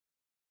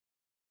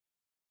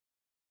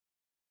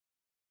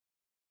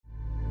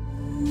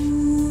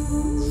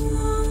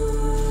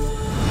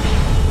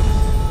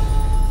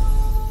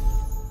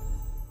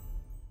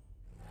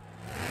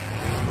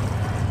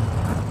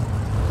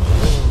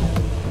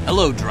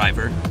Hello,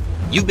 driver.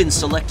 You've been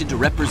selected to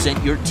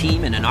represent your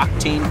team in an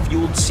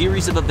octane-fueled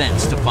series of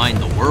events to find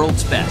the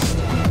world's best.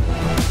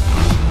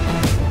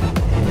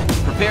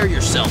 Prepare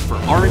yourself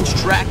for orange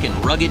track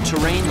and rugged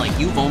terrain like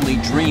you've only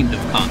dreamed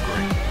of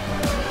conquering.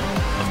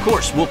 Of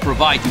course, we'll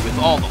provide you with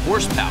all the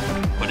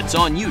horsepower, but it's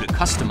on you to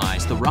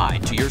customize the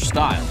ride to your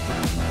style.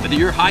 Whether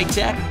you're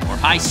high-tech or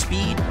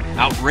high-speed,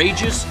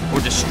 outrageous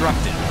or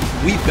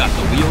destructive, we've got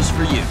the wheels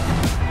for you.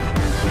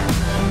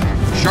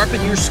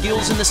 Sharpen your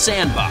skills in the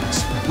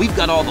sandbox. We've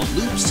got all the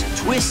loops,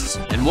 twists,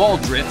 and wall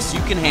drifts you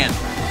can handle.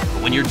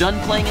 But when you're done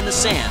playing in the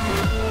sand,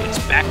 it's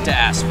back to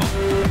asphalt.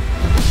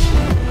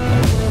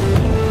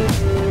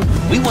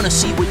 We want to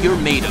see what you're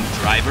made of,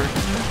 driver.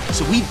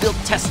 So we've built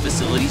test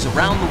facilities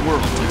around the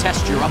world to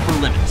test your upper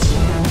limits.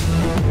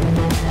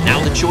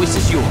 Now the choice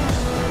is yours.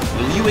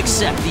 Will you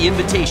accept the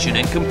invitation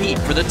and compete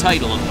for the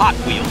title of Hot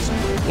Wheels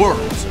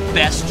World's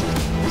Best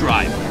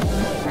Driver?